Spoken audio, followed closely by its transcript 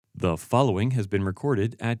The following has been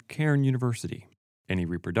recorded at Cairn University. Any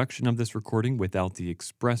reproduction of this recording without the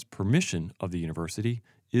express permission of the university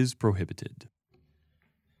is prohibited.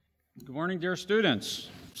 Good morning, dear students.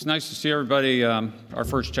 It's nice to see everybody, our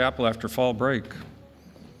first chapel after fall break.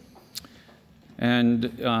 And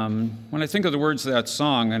when I think of the words of that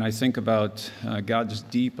song, and I think about God's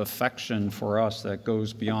deep affection for us that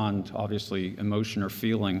goes beyond, obviously, emotion or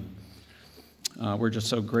feeling, we're just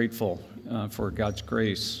so grateful for God's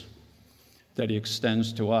grace that He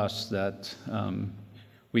extends to us, that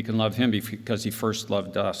we can love Him because He first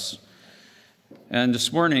loved us. And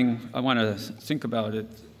this morning, I want to think about it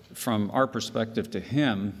from our perspective to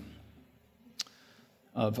Him,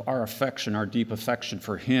 of our affection, our deep affection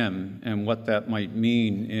for Him, and what that might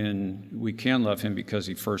mean in we can love Him because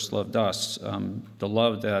He first loved us. The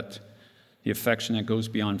love the affection that goes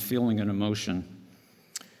beyond feeling and emotion.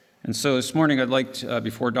 And so this morning, I'd like to,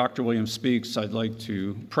 before Dr. Williams speaks, I'd like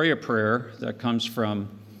to pray a prayer that comes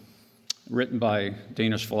written by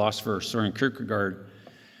Danish philosopher Søren Kierkegaard.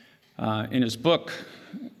 In his book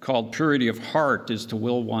called Purity of Heart is to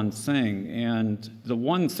will one thing. And the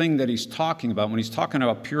one thing that he's talking about, when he's talking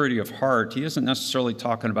about purity of heart, he isn't necessarily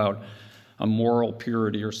talking about a moral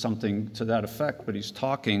purity or something to that effect, but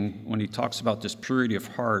when he talks about this purity of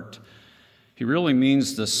heart, he really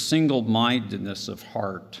means the single-mindedness of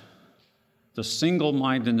heart. The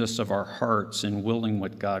single-mindedness of our hearts in willing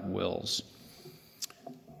what God wills.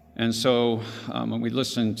 And so when we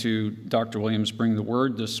listen to Dr. Williams bring the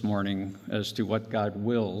word this morning as to what God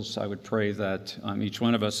wills, I would pray that each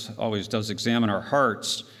one of us always does examine our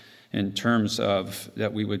hearts in terms of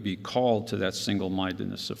that we would be called to that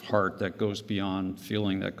single-mindedness of heart that goes beyond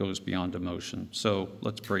feeling, that goes beyond emotion. So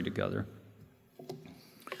let's pray together.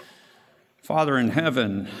 Father in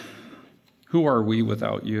heaven, who are we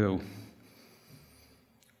without you?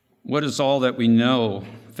 What is all that we know,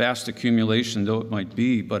 vast accumulation though it might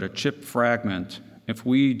be, but a chipped fragment if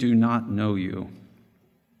we do not know you?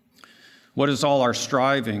 What is all our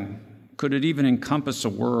striving? Could it even encompass a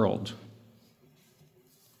world,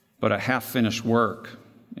 but a half-finished work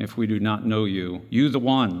if we do not know you? You, the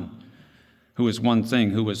one who is one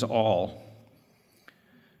thing, who is all.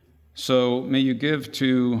 So may you give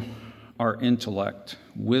to our intellect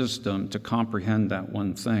wisdom to comprehend that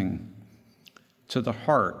one thing, to the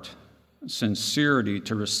heart, sincerity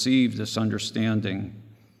to receive this understanding,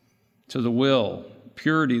 to the will,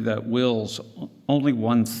 purity that wills only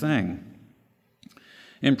one thing.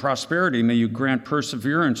 In prosperity, may you grant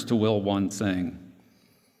perseverance to will one thing.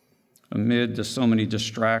 Amid the so many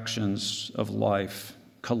distractions of life,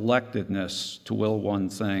 collectedness to will one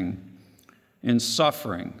thing. In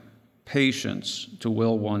suffering, patience to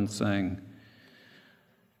will one thing.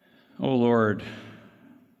 O Lord,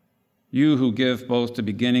 you who give both the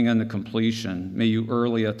beginning and the completion, may you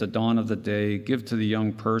early at the dawn of the day give to the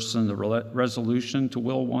young person the resolution to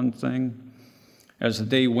will one thing. As the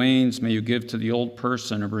day wanes, may you give to the old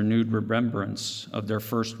person a renewed remembrance of their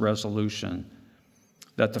first resolution,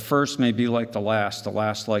 that the first may be like the last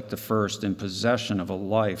like the first, in possession of a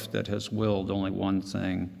life that has willed only one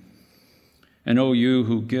thing. And O you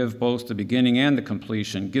who give both the beginning and the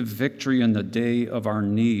completion, give victory in the day of our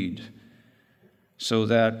need, so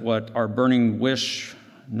that what our burning wish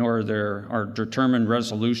nor our determined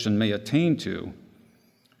resolution may attain to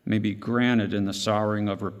may be granted in the sorrowing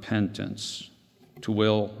of repentance, to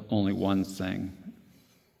will only one thing.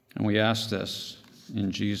 And we ask this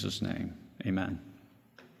in Jesus' name. Amen.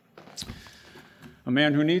 A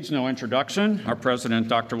man who needs no introduction, our president,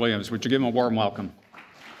 Dr. Williams. Would you give him a warm welcome?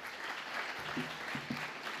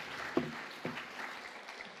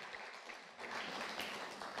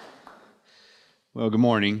 Well, good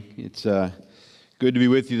morning. It's good to be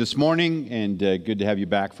with you this morning, and good to have you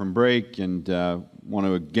back from break, and want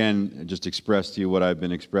to again just express to you what I've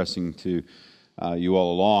been expressing to you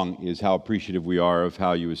all along, is how appreciative we are of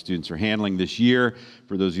how you as students are handling this year.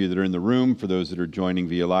 For those of you that are in the room, for those that are joining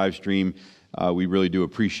via live stream, we really do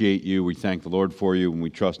appreciate you. We thank the Lord for you, and we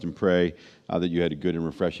trust and pray that you had a good and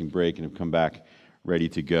refreshing break and have come back ready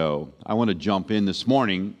to go. I want to jump in this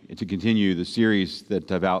morning to continue the series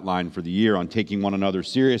that I've outlined for the year on taking one another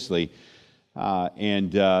seriously.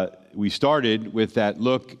 We started with that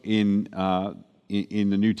look in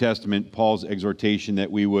the New Testament, Paul's exhortation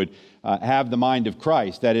that we would have the mind of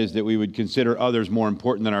Christ. That is, that we would consider others more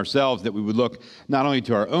important than ourselves, that we would look not only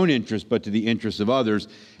to our own interests, but to the interests of others.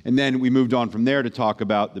 And then we moved on from there to talk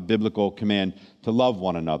about the biblical command to love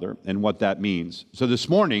one another and what that means. So this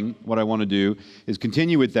morning, what I want to do is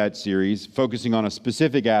continue with that series, focusing on a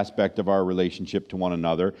specific aspect of our relationship to one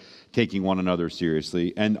another, taking one another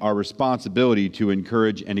seriously, and our responsibility to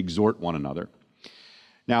encourage and exhort one another.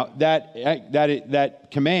 Now,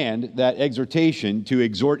 that command, that exhortation to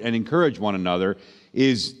exhort and encourage one another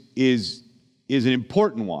is an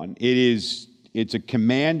important one. It's a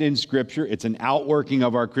command in Scripture. It's an outworking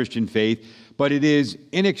of our Christian faith, but it is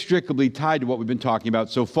inextricably tied to what we've been talking about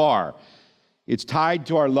so far. It's tied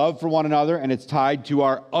to our love for one another, and it's tied to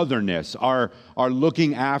our otherness, our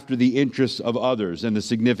looking after the interests of others and the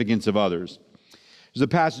significance of others. There's a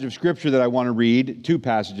passage of Scripture that I want to read, two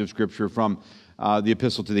passages of Scripture from the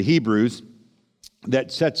Epistle to the Hebrews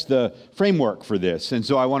that sets the framework for this. And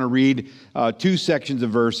so I want to read two sections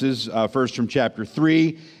of verses, first from chapter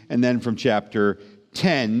 3 and then from chapter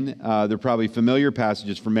 10. They're probably familiar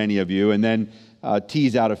passages for many of you, and then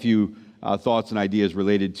tease out a few thoughts and ideas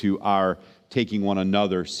related to our taking one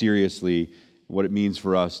another seriously, what it means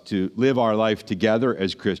for us to live our life together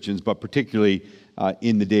as Christians, but particularly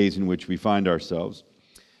in the days in which we find ourselves.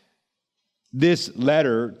 This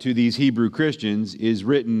letter to these Hebrew Christians is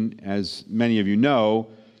written, as many of you know,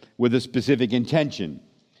 with a specific intention.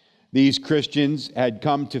 These Christians had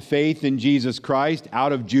come to faith in Jesus Christ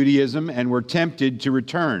out of Judaism and were tempted to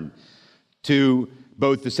return to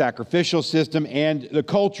both the sacrificial system and the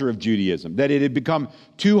culture of Judaism, that it had become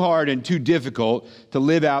too hard and too difficult to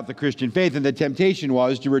live out the Christian faith, and the temptation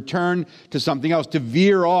was to return to something else, to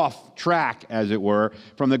veer off track, as it were,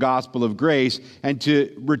 from the gospel of grace, and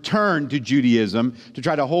to return to Judaism, to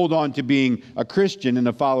try to hold on to being a Christian and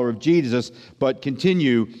a follower of Jesus, but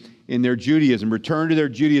continue in their Judaism, return to their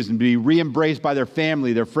Judaism, be re-embraced by their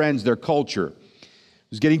family, their friends, their culture.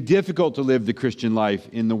 It was getting difficult to live the Christian life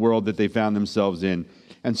in the world that they found themselves in.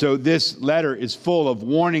 And so this letter is full of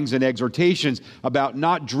warnings and exhortations about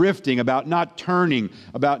not drifting, about not turning,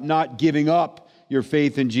 about not giving up your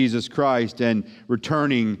faith in Jesus Christ and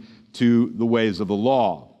returning to the ways of the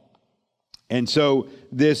law. And so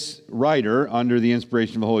this writer, under the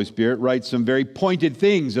inspiration of the Holy Spirit, writes some very pointed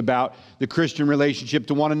things about the Christian relationship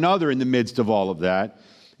to one another in the midst of all of that.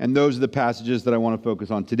 And those are the passages that I want to focus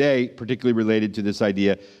on today, particularly related to this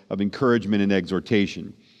idea of encouragement and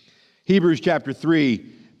exhortation. Hebrews chapter 3,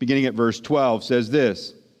 beginning at verse 12, says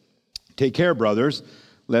this: "Take care, brothers,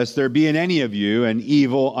 lest there be in any of you an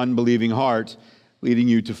evil, unbelieving heart, leading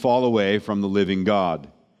you to fall away from the living God.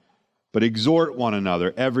 But exhort one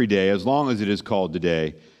another every day, as long as it is called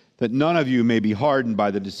today, that none of you may be hardened by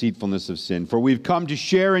the deceitfulness of sin. For we've come to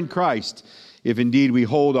share in Christ, if indeed we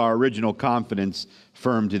hold our original confidence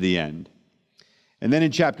firm to the end." And then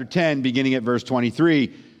in chapter 10, beginning at verse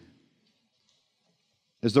 23,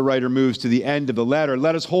 as the writer moves to the end of the letter,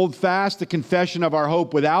 "Let us hold fast the confession of our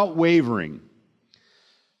hope without wavering,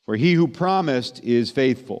 for he who promised is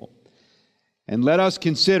faithful. And let us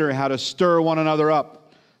consider how to stir one another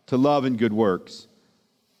up to love and good works,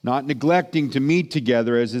 not neglecting to meet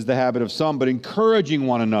together, as is the habit of some, but encouraging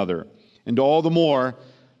one another, and all the more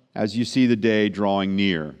as you see the day drawing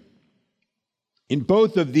near." In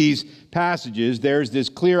both of these passages, there's this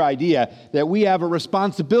clear idea that we have a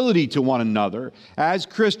responsibility to one another. As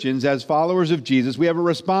Christians, as followers of Jesus, we have a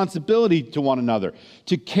responsibility to one another,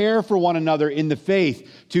 to care for one another in the faith,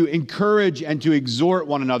 to encourage and to exhort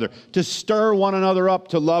one another, to stir one another up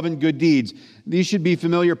to love and good deeds. These should be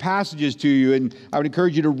familiar passages to you, and I would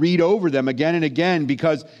encourage you to read over them again and again,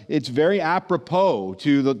 because it's very apropos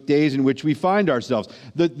to the days in which we find ourselves.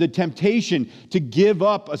 The temptation to give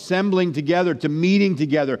up assembling together, to meeting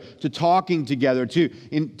together, to talking together,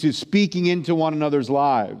 to speaking into one another's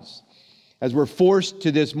lives. As we're forced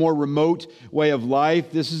to this more remote way of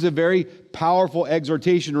life, this is a very powerful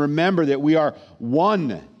exhortation. Remember that we are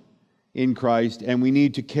one in Christ, and we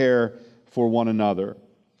need to care for one another.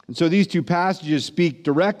 And so these two passages speak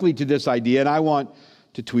directly to this idea, and I want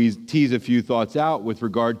to tease a few thoughts out with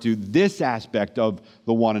regard to this aspect of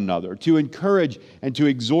the one another, to encourage and to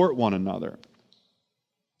exhort one another.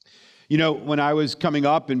 You know, when I was coming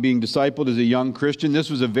up and being discipled as a young Christian, this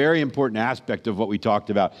was a very important aspect of what we talked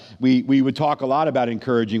about. We would talk a lot about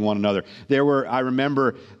encouraging one another. I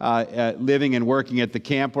remember living and working at the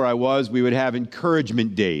camp where I was, we would have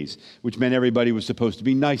encouragement days, which meant everybody was supposed to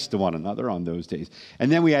be nice to one another on those days.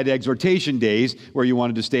 And then we had exhortation days where you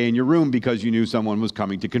wanted to stay in your room because you knew someone was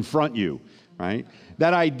coming to confront you, right?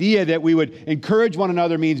 That idea that we would encourage one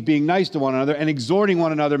another means being nice to one another, and exhorting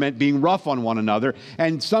one another meant being rough on one another.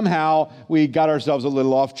 And somehow we got ourselves a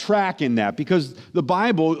little off track in that, because the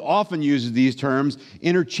Bible often uses these terms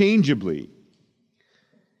interchangeably.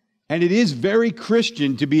 And it is very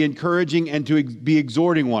Christian to be encouraging and to be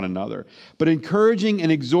exhorting one another. But encouraging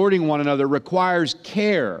and exhorting one another requires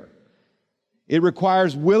care. It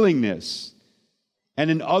requires willingness and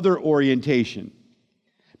an other orientation.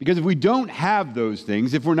 Because if we don't have those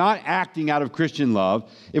things, if we're not acting out of Christian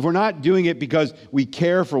love, if we're not doing it because we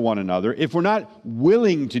care for one another, if we're not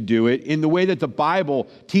willing to do it in the way that the Bible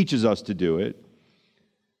teaches us to do it,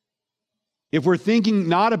 if we're thinking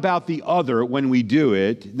not about the other when we do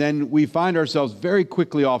it, then we find ourselves very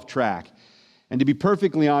quickly off track. And to be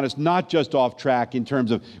perfectly honest, not just off track in terms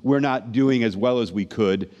of we're not doing as well as we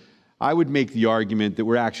could. I would make the argument that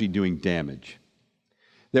we're actually doing damage.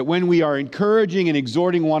 That when we are encouraging and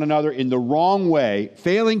exhorting one another in the wrong way,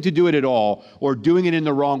 failing to do it at all, or doing it in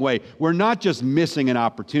the wrong way, we're not just missing an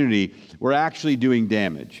opportunity, we're actually doing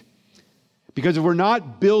damage. Because if we're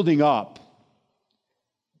not building up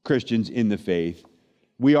Christians in the faith,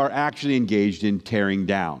 we are actually engaged in tearing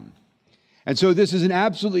down. And so this is an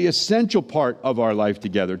absolutely essential part of our life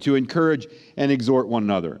together, to encourage and exhort one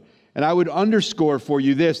another. And I would underscore for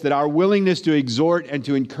you this, that our willingness to exhort and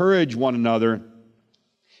to encourage one another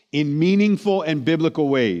in meaningful and biblical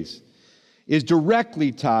ways is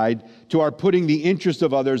directly tied to our putting the interest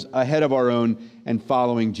of others ahead of our own and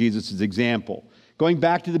following Jesus' example. Going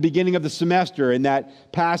back to the beginning of the semester in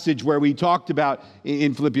that passage where we talked about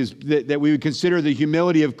in Philippians that we would consider the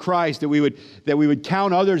humility of Christ, that we would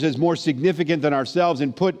count others as more significant than ourselves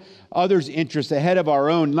and put others' interests ahead of our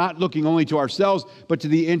own, not looking only to ourselves, but to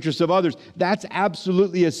the interests of others. That's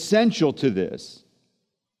absolutely essential to this.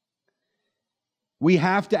 We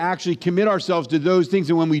have to actually commit ourselves to those things,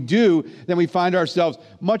 and when we do, then we find ourselves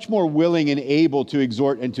much more willing and able to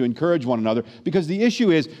exhort and to encourage one another, because the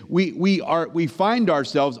issue is we find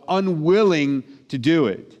ourselves unwilling to do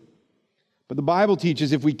it. But the Bible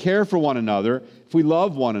teaches if we care for one another, if we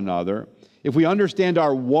love one another, if we understand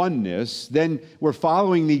our oneness, then we're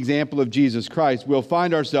following the example of Jesus Christ. We'll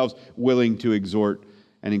find ourselves willing to exhort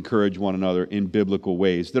and encourage one another in biblical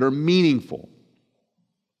ways that are meaningful.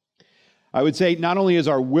 I would say not only is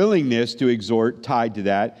our willingness to exhort tied to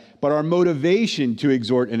that, but our motivation to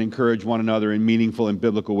exhort and encourage one another in meaningful and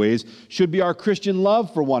biblical ways should be our Christian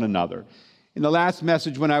love for one another. In the last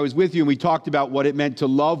message when I was with you and we talked about what it meant to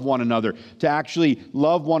love one another, to actually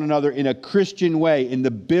love one another in a Christian way, in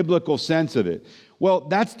the biblical sense of it. Well,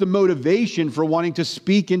 that's the motivation for wanting to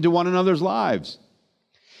speak into one another's lives.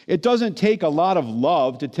 It doesn't take a lot of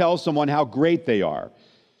love to tell someone how great they are.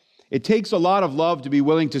 It takes a lot of love to be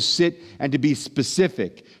willing to sit and to be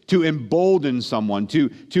specific, to embolden someone,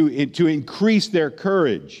 to increase their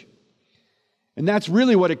courage. And that's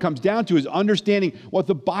really what it comes down to, is understanding what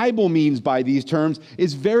the Bible means by these terms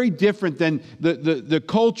is very different than the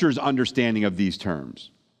culture's understanding of these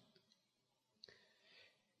terms.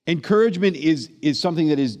 Encouragement is something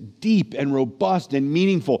that is deep and robust and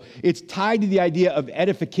meaningful. It's tied to the idea of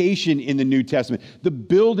edification in the New Testament, the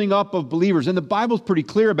building up of believers. And the Bible's pretty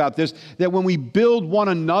clear about this, that when we build one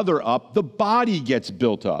another up, the body gets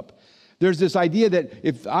built up. There's this idea that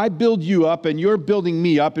if I build you up and you're building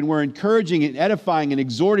me up and we're encouraging and edifying and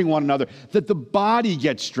exhorting one another, that the body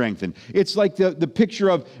gets strengthened. It's like the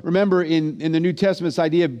picture of, remember in the New Testament, this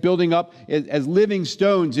idea of building up as living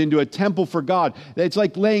stones into a temple for God. It's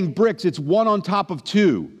like laying bricks. It's one on top of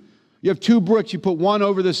two. You have two bricks, you put one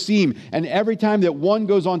over the seam, and every time that one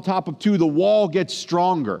goes on top of two, the wall gets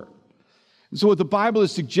stronger. And so what the Bible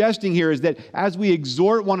is suggesting here is that as we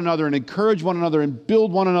exhort one another and encourage one another and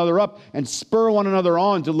build one another up and spur one another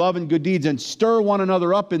on to love and good deeds and stir one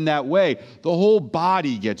another up in that way, the whole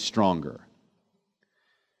body gets stronger.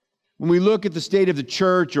 When we look at the state of the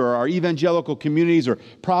church or our evangelical communities or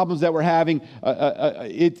problems that we're having,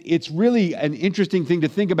 it's really an interesting thing to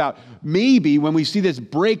think about. Maybe when we see this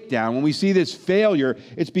breakdown, when we see this failure,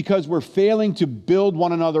 it's because we're failing to build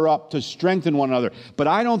one another up, to strengthen one another. But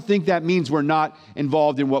I don't think that means we're not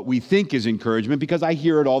involved in what we think is encouragement, because I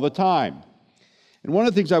hear it all the time. And one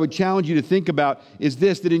of the things I would challenge you to think about is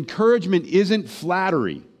this, that encouragement isn't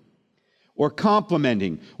flattery or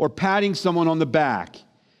complimenting or patting someone on the back.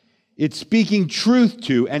 It's speaking truth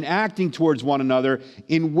to and acting towards one another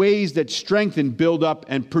in ways that strengthen, build up,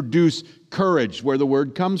 and produce courage, where the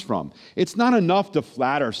word comes from. It's not enough to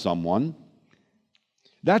flatter someone.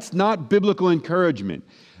 That's not biblical encouragement.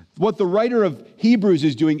 What the writer of Hebrews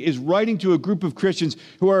is doing is writing to a group of Christians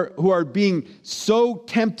who are being so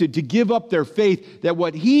tempted to give up their faith that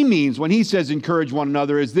what he means when he says encourage one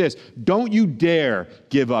another is this: don't you dare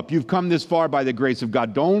give up. You've come this far by the grace of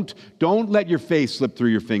God. Don't let your faith slip through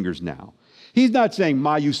your fingers now. He's not saying,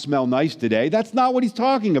 "Ma, you smell nice today." That's not what he's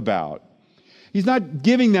talking about. He's not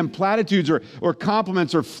giving them platitudes or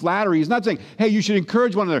compliments or flattery. He's not saying, "Hey, you should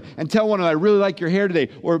encourage one another and tell one another, I really like your hair today,"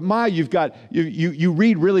 or "Ma, you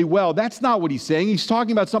read really well." That's not what he's saying. He's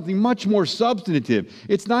talking about something much more substantive.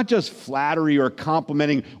 It's not just flattery or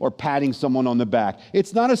complimenting or patting someone on the back.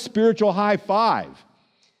 It's not a spiritual high five.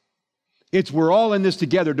 It's we're all in this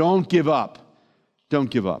together. Don't give up. Don't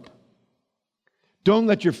give up. Don't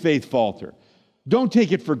let your faith falter. Don't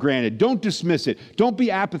take it for granted. Don't dismiss it. Don't be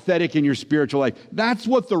apathetic in your spiritual life. That's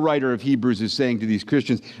what the writer of Hebrews is saying to these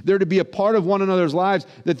Christians. They're to be a part of one another's lives,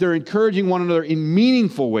 that they're encouraging one another in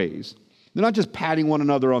meaningful ways. They're not just patting one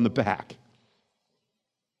another on the back.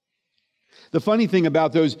 The funny thing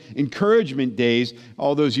about those encouragement days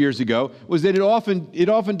all those years ago was that it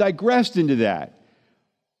often digressed into that.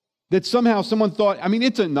 That somehow someone thought,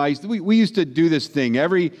 it's a nice, we used to do this thing I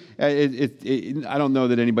don't know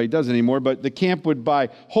that anybody does it anymore, but the camp would buy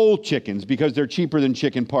whole chickens because they're cheaper than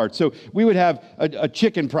chicken parts. So we would have a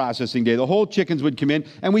chicken processing day. The whole chickens would come in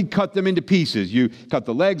and we'd cut them into pieces. You cut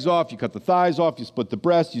the legs off, you cut the thighs off, you split the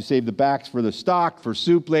breasts, you save the backs for the stock, for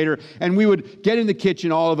soup later. And we would get in the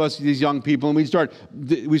kitchen, all of us, these young people, and we'd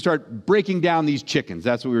start breaking down these chickens.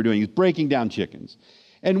 That's what we were doing, is breaking down chickens.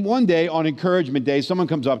 And one day, on encouragement day, someone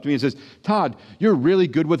comes up to me and says, "Todd, you're really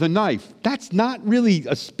good with a knife." That's not really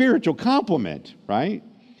a spiritual compliment, right?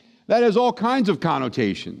 That has all kinds of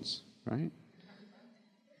connotations, right?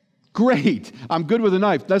 Great, I'm good with a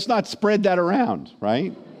knife. Let's not spread that around,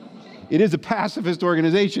 right? It is a pacifist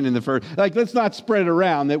organization in the first. Let's not spread it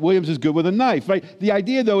around that Williams is good with a knife, right? The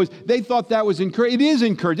idea, though, is they thought that was encouraging. It is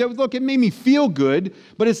encouraging. Look, it made me feel good,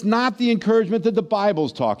 but it's not the encouragement that the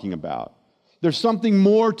Bible's talking about. There's something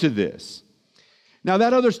more to this. Now,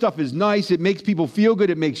 that other stuff is nice. It makes people feel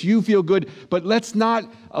good. It makes you feel good. But let's not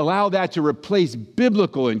allow that to replace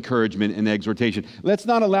biblical encouragement and exhortation. Let's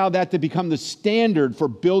not allow that to become the standard for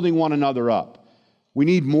building one another up. We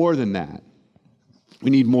need more than that.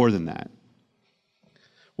 We need more than that.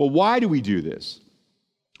 Well, why do we do this?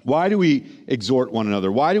 Why do we exhort one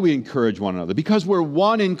another? Why do we encourage one another? Because we're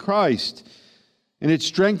one in Christ, and it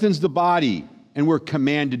strengthens the body, and we're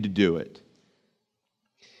commanded to do it.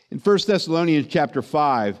 In 1 Thessalonians chapter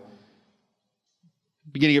 5,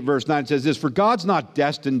 beginning at verse 9, it says this, "For God's not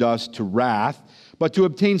destined us to wrath, but to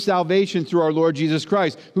obtain salvation through our Lord Jesus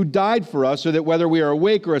Christ, who died for us so that whether we are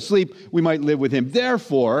awake or asleep, we might live with him.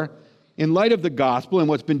 Therefore, in light of the gospel and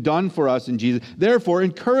what's been done for us in Jesus, therefore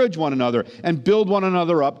encourage one another and build one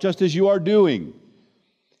another up just as you are doing."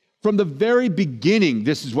 From the very beginning,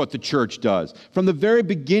 this is what the church does. From the very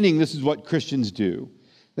beginning, this is what Christians do.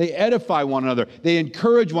 They edify one another. They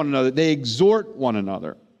encourage one another. They exhort one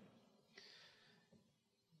another.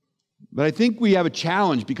 But I think we have a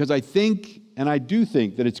challenge because I do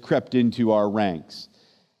think that it's crept into our ranks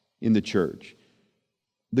in the church.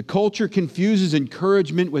 The culture confuses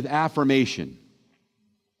encouragement with affirmation.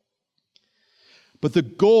 But the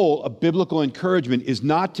goal of biblical encouragement is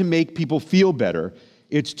not to make people feel better.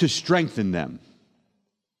 It's to strengthen them.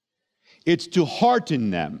 It's to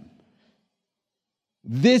hearten them.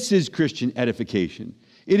 This is Christian edification.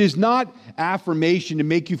 It is not affirmation to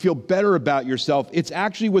make you feel better about yourself. It's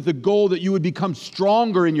actually with the goal that you would become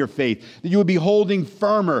stronger in your faith, that you would be holding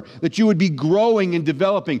firmer, that you would be growing and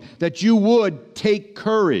developing, that you would take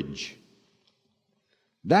courage.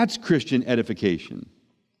 That's Christian edification.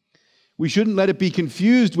 We shouldn't let it be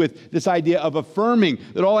confused with this idea of affirming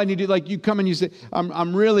that all I need to, you come and you say,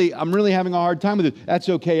 I'm really having a hard time with it. That's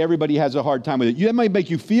okay. Everybody has a hard time with it. That might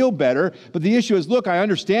make you feel better, but the issue is, look, I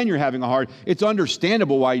understand you're having it's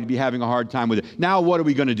understandable why you'd be having a hard time with it. Now, what are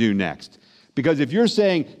we going to do next? Because if you're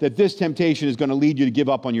saying that this temptation is going to lead you to give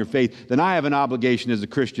up on your faith, then I have an obligation as a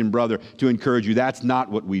Christian brother to encourage you. That's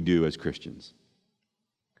not what we do as Christians.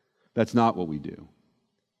 That's not what we do.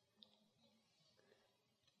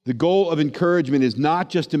 The goal of encouragement is not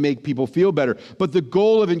just to make people feel better, but the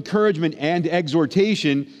goal of encouragement and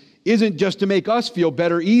exhortation isn't just to make us feel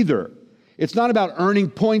better either. It's not about earning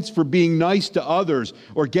points for being nice to others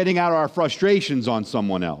or getting out our frustrations on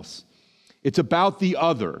someone else. It's about the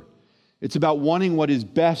other. It's about wanting what is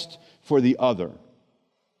best for the other.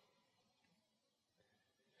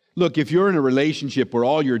 Look, if you're in a relationship where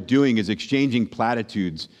all you're doing is exchanging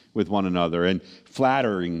platitudes with one another and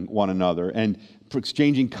flattering one another and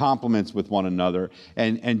exchanging compliments with one another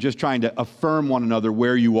and just trying to affirm one another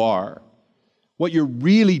where you are, what you're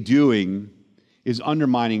really doing is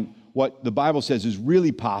undermining what the Bible says is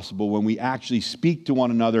really possible when we actually speak to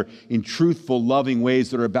one another in truthful, loving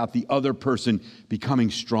ways that are about the other person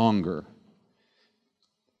becoming stronger,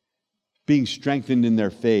 being strengthened in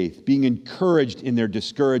their faith, being encouraged in their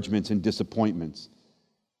discouragements and disappointments.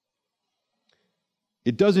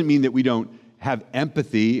 It doesn't mean that we don't have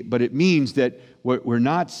empathy, but it means that we're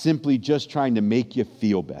not simply just trying to make you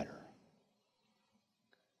feel better.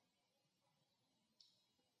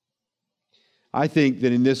 I think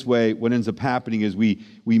that in this way, what ends up happening is we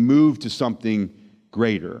move to something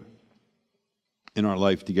greater in our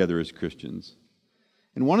life together as Christians.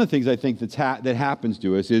 And one of the things I think that happens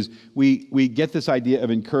to us is we get this idea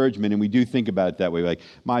of encouragement, and we do think about it that way, like,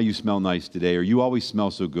 "Ma, you smell nice today," or "You always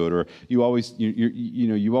smell so good," or "You always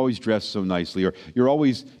you always dress so nicely," or you're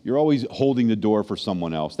always holding the door for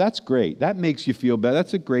someone else. That's great. That makes you feel better.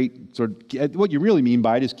 That's a great sort of, what you really mean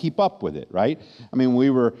by it is keep up with it, right? I mean, when we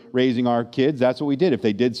were raising our kids, that's what we did. If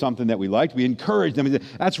they did something that we liked, we encouraged them.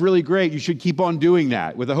 "That's really great. You should keep on doing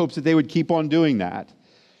that," with the hopes that they would keep on doing that.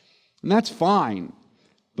 And that's fine.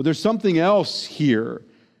 But there's something else here,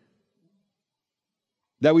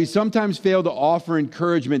 that we sometimes fail to offer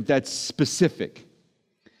encouragement that's specific,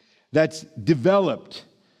 that's developed,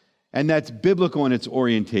 and that's biblical in its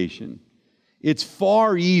orientation. It's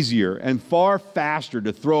far easier and far faster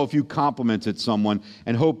to throw a few compliments at someone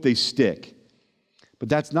and hope they stick. But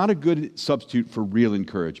that's not a good substitute for real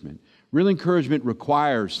encouragement. Real encouragement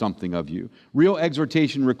requires something of you. Real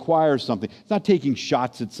exhortation requires something. It's not taking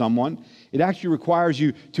shots at someone. It actually requires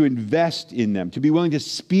you to invest in them, to be willing to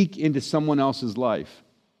speak into someone else's life.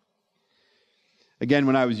 Again,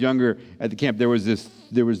 when I was younger at the camp, there was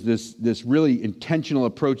this really intentional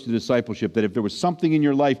approach to discipleship, that if there was something in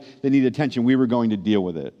your life that needed attention, we were going to deal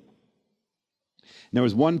with it. And there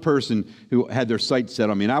was one person who had their sights set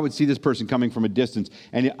on me, and I would see this person coming from a distance,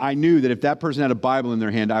 and I knew that if that person had a Bible in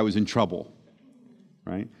their hand, I was in trouble,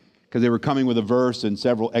 right? Because they were coming with a verse and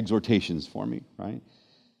several exhortations for me, right?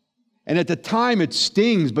 And at the time, it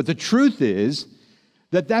stings, but the truth is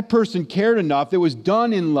that person cared enough. It was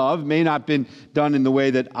done in love. May not have been done in the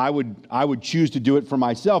way that I would choose to do it for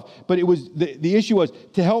myself, but it was the issue was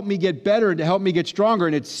to help me get better and to help me get stronger,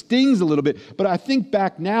 and it stings a little bit. But I think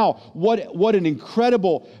back now, what an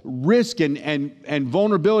incredible risk and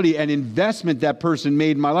vulnerability and investment that person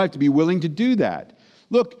made in my life to be willing to do that.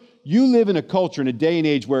 Look, you live in a culture, in a day and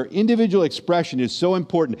age where individual expression is so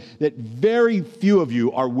important that very few of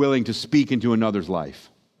you are willing to speak into another's life,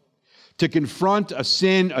 to confront a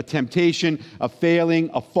sin, a temptation, a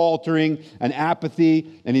failing, a faltering, an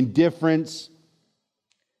apathy, an indifference.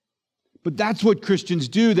 But that's what Christians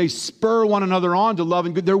do. They spur one another on to love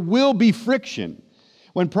and good. There will be friction.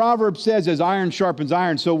 When Proverbs says, "As iron sharpens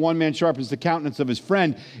iron, so one man sharpens the countenance of his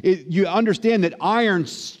friend," you understand that iron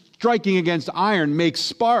striking against iron makes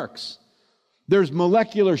sparks. There's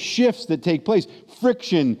molecular shifts that take place,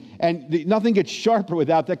 friction, and nothing gets sharper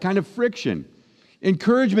without that kind of friction.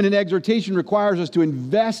 Encouragement and exhortation requires us to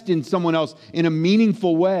invest in someone else in a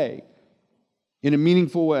meaningful way. In a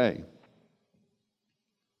meaningful way.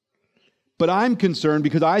 But I'm concerned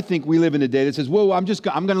because I think we live in a day that says, "Whoa, I'm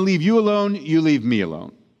going to leave you alone, you leave me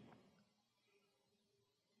alone."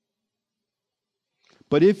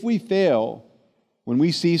 But if we fail, when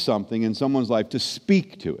we see something in someone's life, to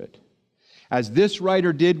speak to it, as this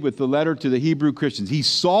writer did with the letter to the Hebrew Christians, he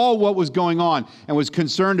saw what was going on and was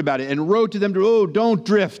concerned about it and wrote to them, don't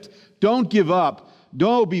drift, don't give up,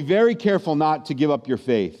 don't be very careful not to give up your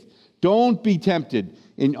faith. Don't be tempted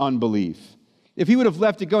in unbelief. If he would have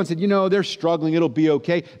left it go and said, they're struggling, it'll be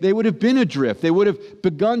okay, they would have been adrift. They would have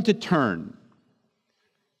begun to turn.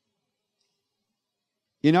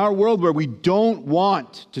 In our world where we don't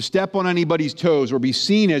want to step on anybody's toes or be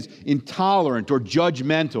seen as intolerant or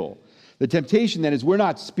judgmental, the temptation then is we're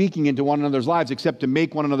not speaking into one another's lives except to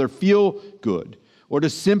make one another feel good or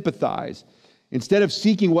to sympathize, instead of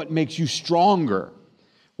seeking what makes you stronger,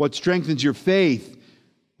 what strengthens your faith,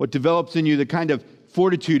 what develops in you the kind of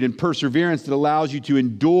fortitude and perseverance that allows you to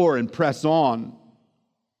endure and press on.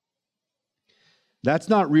 That's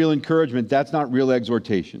not real encouragement. That's not real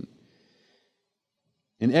exhortation.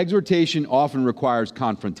 And exhortation often requires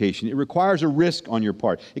confrontation. It requires a risk on your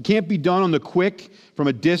part. It can't be done on the quick, from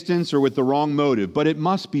a distance, or with the wrong motive, but it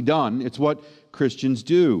must be done. It's what Christians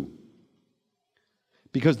do,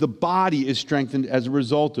 because the body is strengthened as a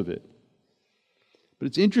result of it. But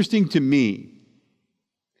it's interesting to me,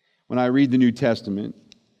 when I read the New Testament,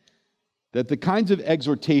 that the kinds of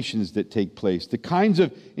exhortations that take place, the kinds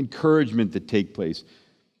of encouragement that take place,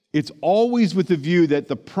 it's always with the view that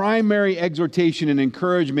the primary exhortation and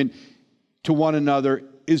encouragement to one another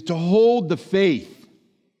is to hold the faith,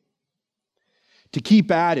 to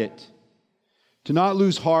keep at it, to not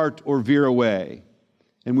lose heart or veer away.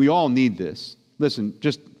 And we all need this. Listen,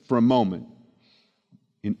 just for a moment,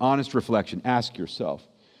 in honest reflection, ask yourself,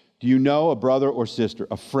 do you know a brother or sister,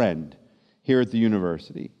 a friend here at the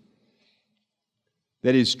university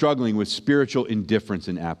that is struggling with spiritual indifference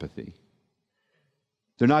and apathy?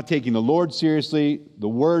 They're not taking the Lord seriously, the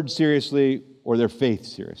Word seriously, or their faith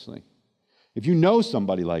seriously. If you know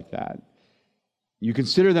somebody like that, you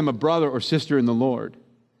consider them a brother or sister in the Lord,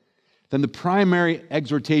 then the primary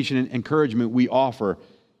exhortation and encouragement we offer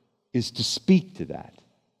is to speak to that.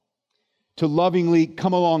 to lovingly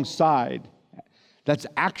come alongside. That's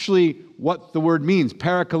actually what the word means,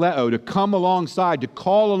 parakaleo, to come alongside, to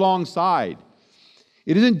call alongside.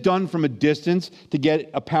 It isn't done from a distance to get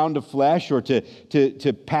a pound of flesh or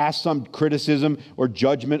to pass some criticism or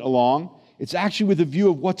judgment along. It's actually with a view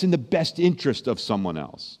of what's in the best interest of someone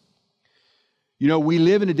else. You know, we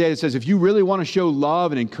live in a day that says if you really want to show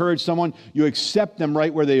love and encourage someone, you accept them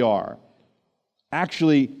right where they are.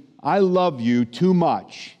 Actually, I love you too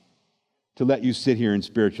much to let you sit here in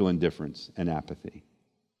spiritual indifference and apathy.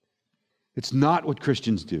 It's not what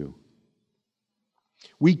Christians do.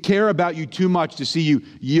 We care about you too much to see you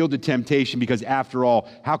yield to temptation because, after all,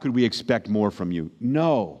 how could we expect more from you?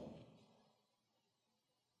 No.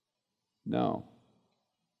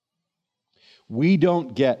 We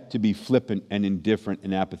don't get to be flippant and indifferent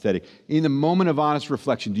and apathetic. In the moment of honest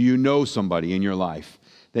reflection, do you know somebody in your life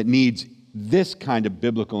that needs this kind of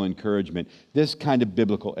biblical encouragement, this kind of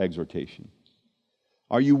biblical exhortation?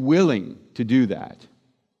 Are you willing to do that?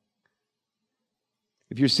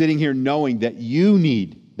 If you're sitting here knowing that you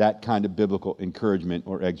need that kind of biblical encouragement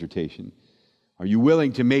or exhortation, are you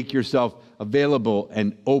willing to make yourself available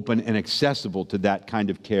and open and accessible to that kind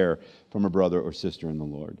of care from a brother or sister in the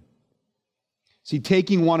Lord? See,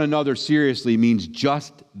 taking one another seriously means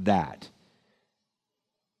just that.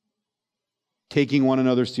 Taking one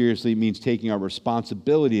another seriously means taking our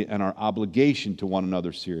responsibility and our obligation to one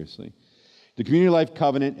another seriously. The Community Life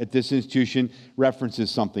Covenant at this institution references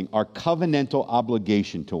something, our covenantal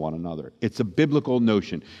obligation to one another. It's a biblical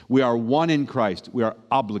notion. We are one in Christ. We are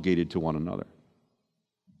obligated to one another.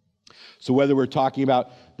 So whether we're talking about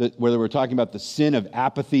the sin of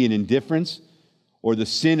apathy and indifference, or the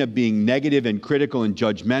sin of being negative and critical and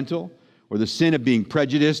judgmental, or the sin of being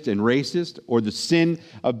prejudiced and racist, or the sin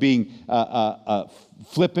of being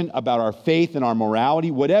flippant about our faith and our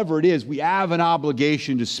morality, whatever it is, we have an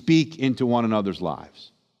obligation to speak into one another's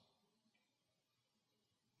lives.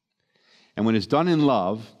 And when it's done in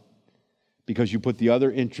love, because you put the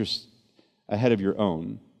other interests ahead of your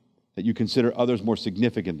own, that you consider others more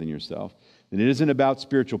significant than yourself, then it isn't about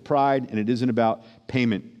spiritual pride and it isn't about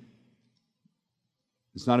payment.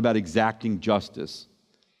 It's not about exacting justice.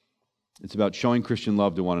 It's about showing Christian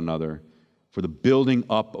love to one another for the building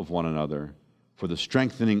up of one another, for the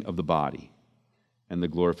strengthening of the body, and the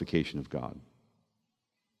glorification of God.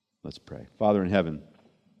 Let's pray. Father in heaven,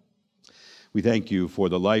 we thank you for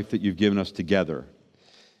the life that you've given us together.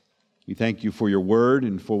 We thank you for your word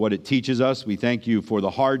and for what it teaches us. We thank you for the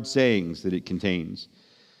hard sayings that it contains.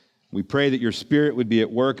 We pray that your Spirit would be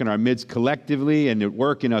at work in our midst collectively and at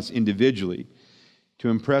work in us individually, to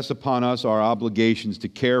impress upon us our obligations to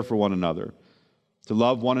care for one another, to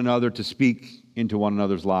love one another, to speak into one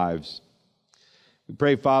another's lives. We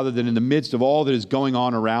pray, Father, that in the midst of all that is going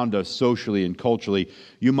on around us socially and culturally,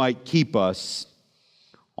 you might keep us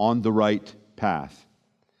on the right path.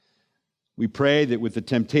 We pray that with the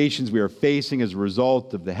temptations we are facing as a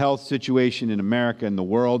result of the health situation in America and the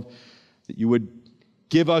world, that you would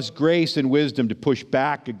give us grace and wisdom to push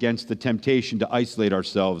back against the temptation to isolate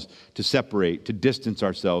ourselves, to separate, to distance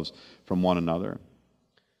ourselves from one another.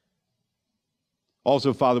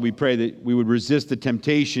 Also, Father, we pray that we would resist the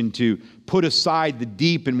temptation to put aside the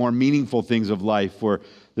deep and more meaningful things of life for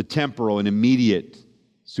the temporal and immediate,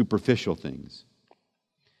 superficial things.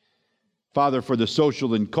 Father, for the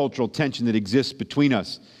social and cultural tension that exists between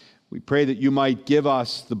us, we pray that you might give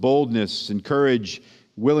us the boldness and courage,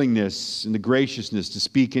 willingness and the graciousness to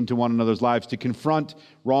speak into one another's lives, to confront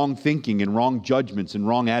wrong thinking and wrong judgments and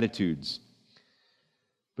wrong attitudes.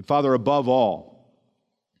 But Father, above all,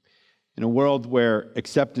 in a world where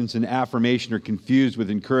acceptance and affirmation are confused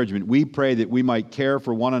with encouragement, we pray that we might care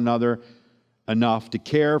for one another enough to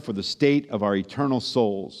care for the state of our eternal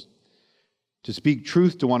souls, to speak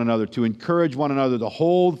truth to one another, to encourage one another, to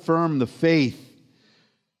hold firm the faith,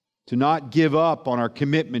 to not give up on our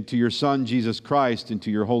commitment to your Son, Jesus Christ, and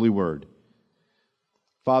to your holy word.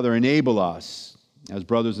 Father, enable us, as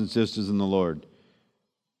brothers and sisters in the Lord,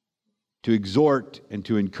 to exhort and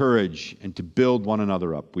to encourage and to build one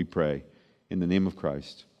another up, we pray. In the name of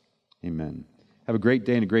Christ, amen. Have a great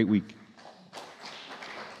day and a great week.